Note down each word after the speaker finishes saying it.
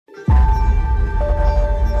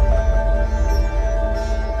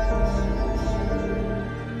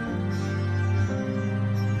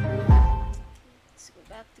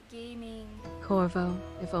Corvo,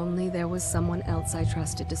 if only there was someone else I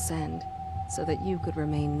trusted to send, so that you could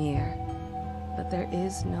remain near. But there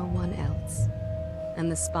is no one else.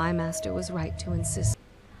 And the Spy Master was right to insist.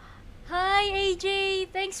 Hi, AJ!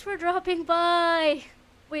 Thanks for dropping by!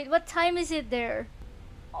 Wait, what time is it there?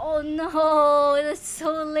 Oh no, it's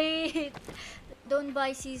so late! Don't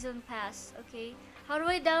buy season pass, okay? How do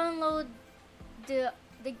I download the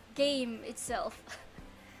game itself?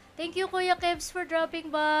 Thank you, Kuya Kebs, for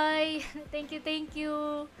dropping by! Thank you, thank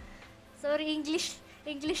you! Sorry, English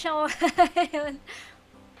ako ngayon.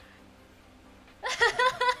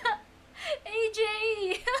 AJ!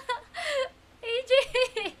 AJ!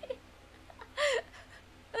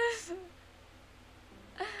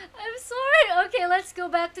 I'm sorry! Okay, let's go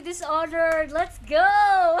back to Dishonored! Let's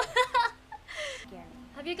go!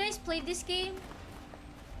 Have you guys played this game?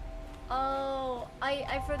 Oh,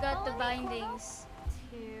 I forgot the bindings.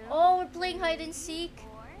 Oh, we're playing hide and seek.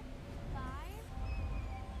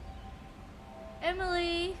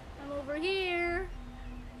 Emily, I'm over here.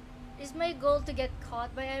 Is my goal to get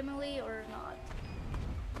caught by Emily or not?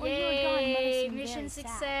 Yay! Mission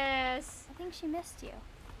success. I think she missed you.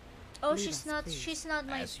 Oh, she's not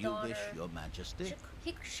my As daughter. you wish, Your Majesty.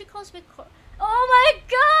 She calls me oh my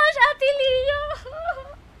gosh, Ate Leo!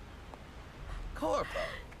 Corvo,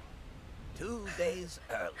 2 days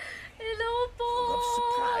early. Hello po! Full of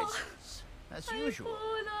surprises, as usual.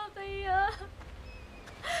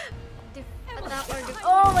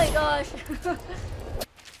 Oh my gosh!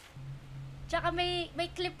 Tsaka may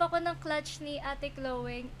clip ako ng clutch ni Ate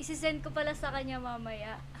Chloe. Isisend ko pala sa kanya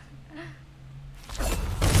mamaya.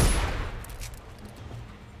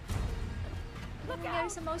 Ano nangyari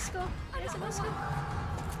sa mouse ko?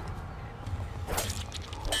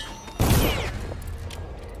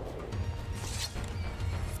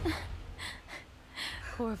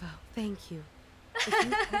 Corvo, thank you. If you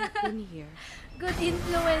hadn't been here. Good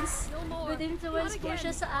influence. Good influence po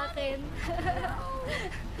siya sa akin.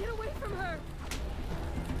 Get away from her!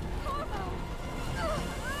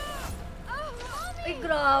 Ay,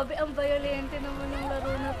 grabe. Ang violente naman ng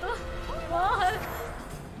laro na to. What?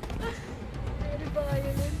 Very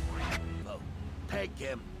violent. Oh, take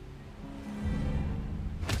him.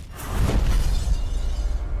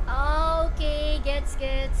 Okay,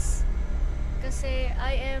 gets. Kasi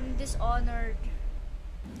I am dishonored.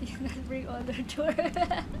 Not bring honor to her.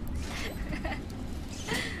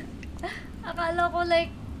 Akala ko like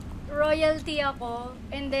royalty ako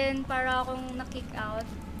and then para akong na-kick out.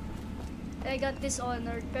 I got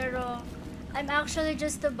dishonored pero I'm actually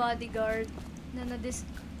just a bodyguard na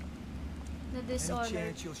na-dishonored.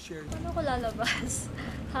 Paano ko lalabas?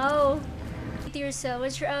 How? To yourself.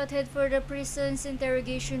 Once you're out, head for the prison's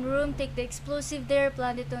interrogation room. Take the explosive there,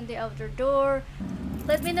 plant it on the outer door.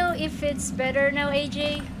 Let me know if it's better now,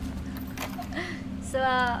 AJ. So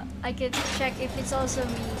I can check if it's also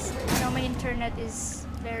me. So, you know, my internet is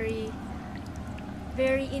very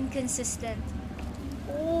inconsistent.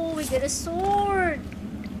 Oh, we get a sword!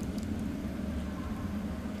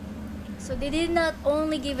 So they did not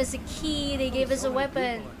only give us a key, they gave us a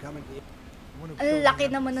weapon. Ang laki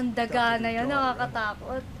naman ng daga na yun,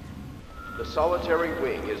 nakakatakot. The solitary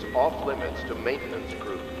wing is off limits to maintenance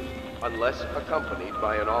crews, unless accompanied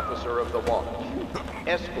by an officer of the watch.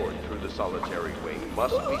 Escort through the solitary wing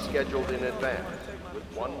must be scheduled in advance, with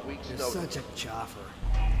 1 week's notice. Such a chopper.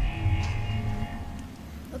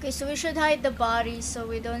 Okay, so we should hide the bodies so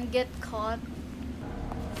we don't get caught.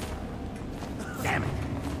 Damn it!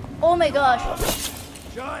 Oh my gosh!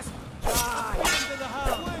 Just die into the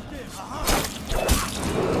house.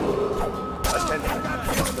 Attention. I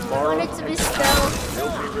Tomorrow wanted to be stealth.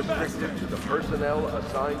 will be restricted to the personnel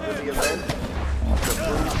assigned to the event. The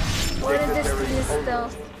crew, Wanted this to be dignitaries only.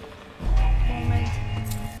 stealth. Moment.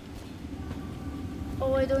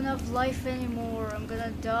 Oh, I don't have life anymore. I'm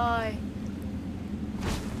gonna die.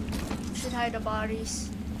 Should hide the bodies.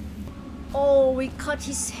 Oh, we cut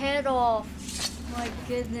his head off. My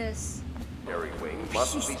goodness. Military wing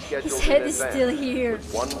must be scheduled His head in is advance still here.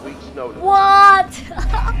 with 1 week's notice. What?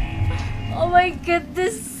 Oh my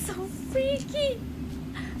goodness, so freaky.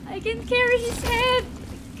 I can carry his head.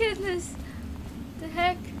 Goodness. The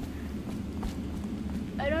heck?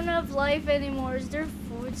 I don't have life anymore. Is there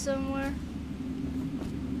food somewhere?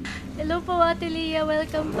 Hello po, Ate Leah.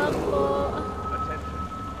 Welcome back po. Attention.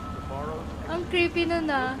 Tomorrow's Ang creepy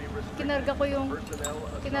nun ah. Kinarga ko yung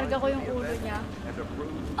ulo niya.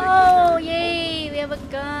 Oh, yay! We have a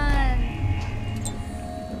gun.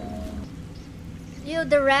 Yo,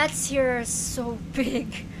 the rats here are so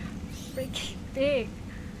big. Freaking big.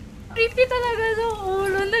 Creepy talaga ng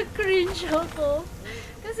ulo. Nag-cringe ako.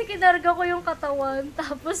 Kasi kinarga ko yung katawan.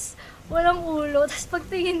 Tapos, walang ulo. Tapos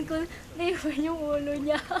pagtingin ko, naiwan yung ulo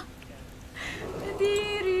niya.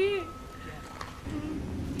 Nadiri.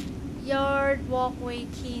 Yard walkway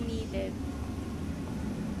key needed.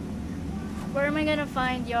 Where am I gonna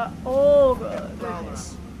find your? Oh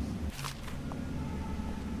goodness.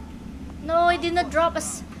 No, I did not drop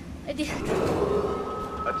us. I did.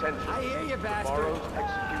 Attention. I hear you, bastard. Tomorrow's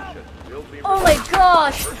execution will be Oh my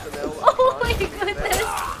gosh! personnel Oh my assigned to the goodness! event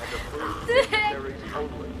and approved The heck? dignitaries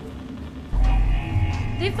only.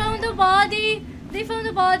 They found the body. They found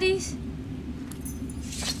the bodies.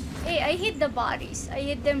 Hey, I hid the bodies. I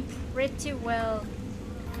hid them pretty well.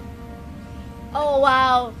 Oh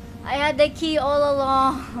wow! I had the key all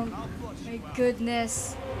along. My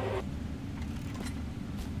goodness.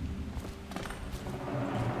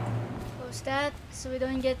 Close that so we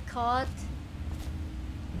don't get caught.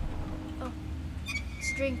 Oh,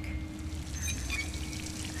 let's drink.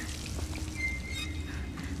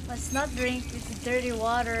 Let's not drink. It's dirty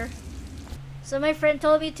water. So my friend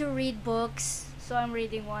told me to read books, so I'm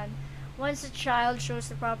reading one. Once a child shows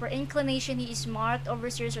the proper inclination, he is marked,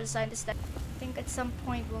 overseers are assigned to step. I think at some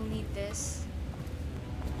point we'll need this.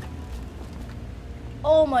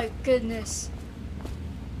 Oh my goodness.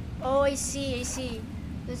 Oh, I see, I see.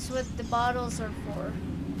 That's what the bottles are for.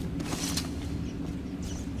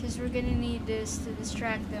 Because we're gonna need this to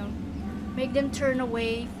distract them. Make them turn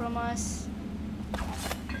away from us.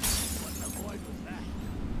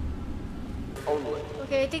 Only.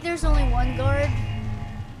 Okay, I think there's only one guard. I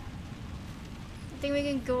think we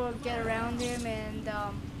can go get around him and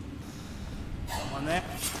On there.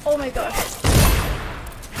 oh my gosh.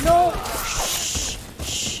 No! Shh!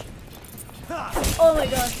 Shh! Oh my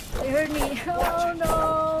gosh, they heard me. Oh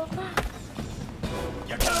no!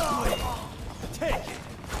 You're gonna bleed. Take it.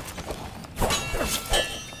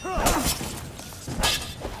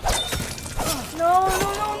 No,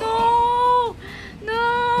 no, no, no! You made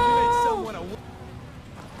No! someone a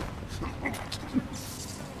Okay,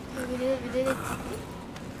 we did it, we did it.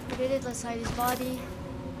 We did it, let's hide his body.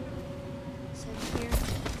 Let's hide it here.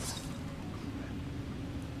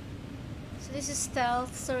 So this is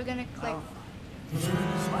stealth, so we're gonna click. Oh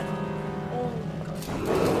my god.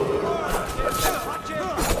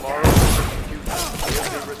 Tomorrow's execution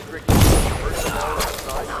will be restricted to personnel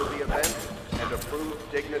assigned to the event and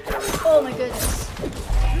approved dignitaries. Oh my goodness.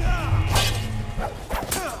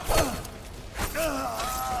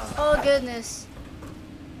 Oh goodness.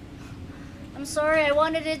 I'm sorry, I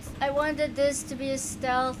wanted this to be a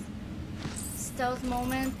stealth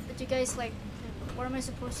moment, but you guys like, where am I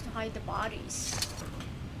supposed to hide the bodies?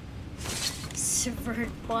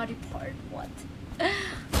 Severed body part, what?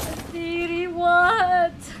 Theory,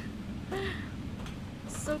 what?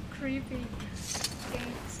 So creepy. Okay,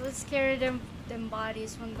 so let's carry them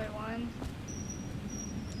bodies one by one.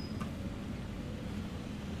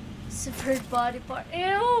 Severed body part.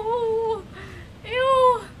 Ew!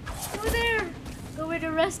 Ew! Go there! Go with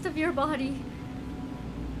the rest of your body.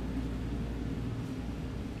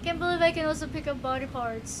 I can't believe I can also pick up body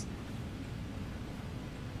parts.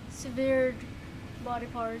 Severed body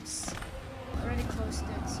parts. Already closed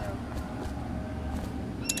it, so.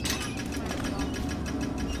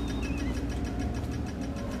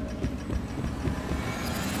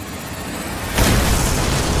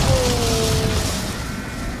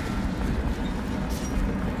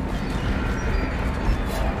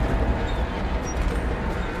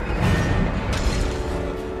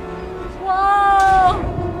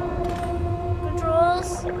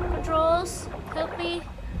 Controls, help me.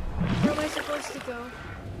 Where am I supposed to go?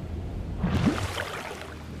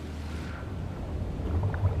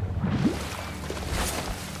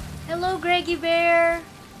 Hello, Greggy Bear.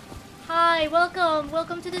 Hi,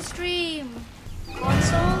 welcome to the stream.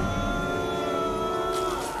 Console.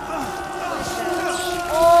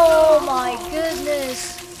 Oh my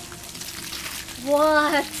goodness.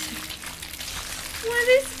 What? What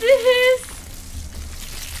is this?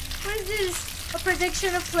 What is this? A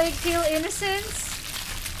prediction of Plague Tale Innocence?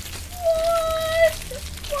 What?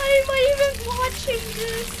 Why am I even watching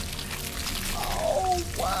this? Oh,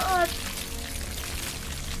 what?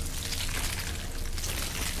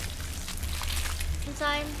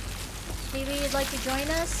 Sometime, maybe you'd like to join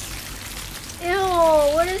us? Ew,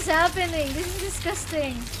 what is happening? This is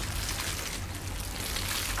disgusting.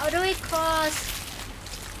 How do we cross?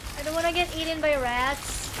 I don't want to get eaten by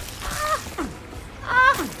rats. Ah!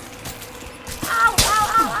 Ah! Ow,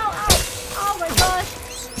 ow, ow, ow, ow! Oh my gosh!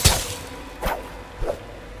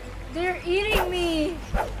 They're eating me!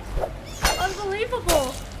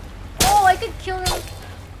 Unbelievable! Oh, I could kill them.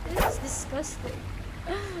 This is disgusting.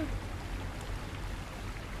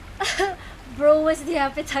 bro was the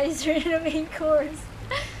appetizer in the main course.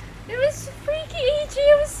 It was freaky, AJ.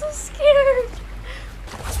 I was so scared.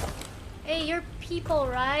 Hey, you're people,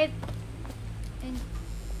 right? And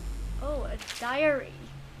oh, a diary.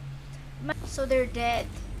 So they're dead.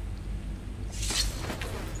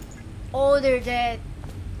 Oh, they're dead.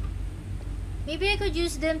 Maybe I could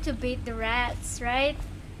use them to bait the rats, right?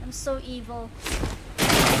 I'm so evil.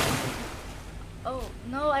 Oh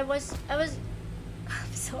no, I was I'm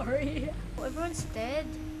sorry. Oh, everyone's dead.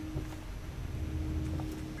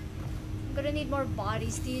 I'm gonna need more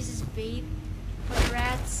bodies to use as bait for the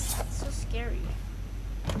rats. It's so scary.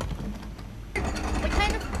 What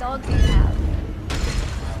kind of dog do you have?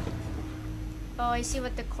 Oh, I see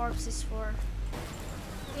what the corpse is for.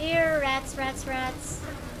 Here, rats, rats, rats.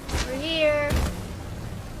 We're here.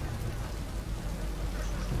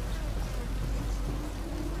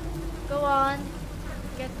 Go on.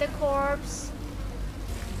 Get the corpse.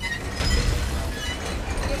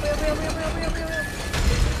 Wheel. Oh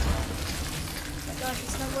my gosh,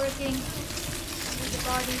 it's not working. I need the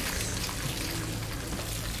body.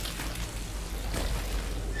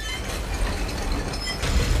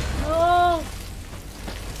 No!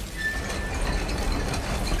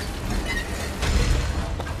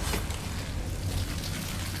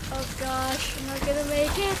 Oh gosh, I'm not gonna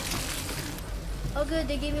make it. Oh good,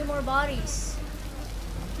 they gave me more bodies.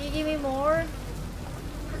 Can you give me more?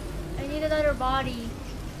 I need another body.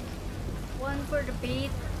 One for the bait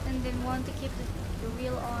and then one to keep the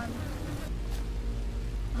wheel on.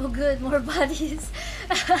 Oh good, more bodies.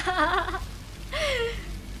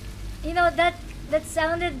 You know, that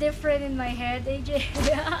sounded different in my head, AJ.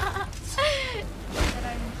 That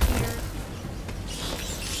I'm here.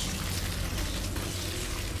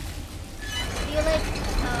 I feel like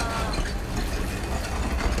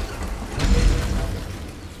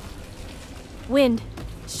Wind,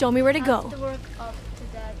 show me where to I go. have to work up to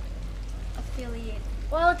that affiliate.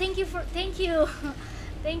 Well, thank you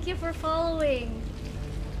thank you for following.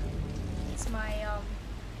 It's my ow.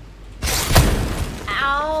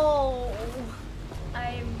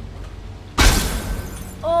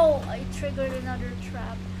 Oh, I triggered another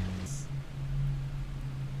trap.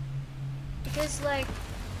 Because like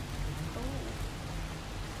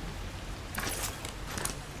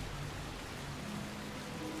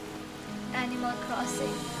Animal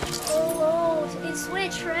Crossing. Oh, it's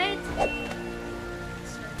Switch, right?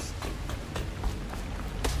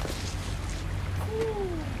 Ooh,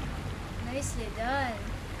 nicely done.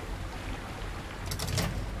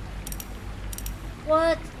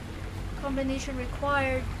 What? Combination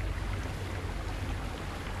required.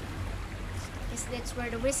 Guess that's where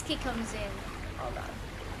the whiskey comes in. Hold on.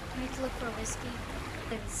 I need to look for whiskey.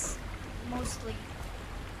 It's mostly.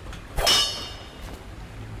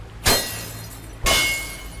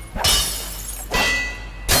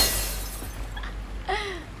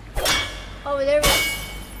 Oh, there we go.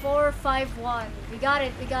 451. We got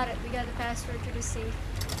it. We got the password to the safe.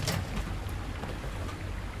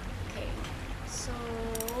 Okay. So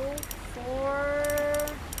 4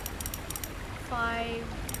 5.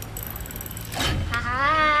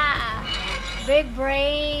 Haha! Big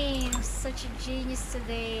brain! Such a genius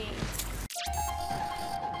today.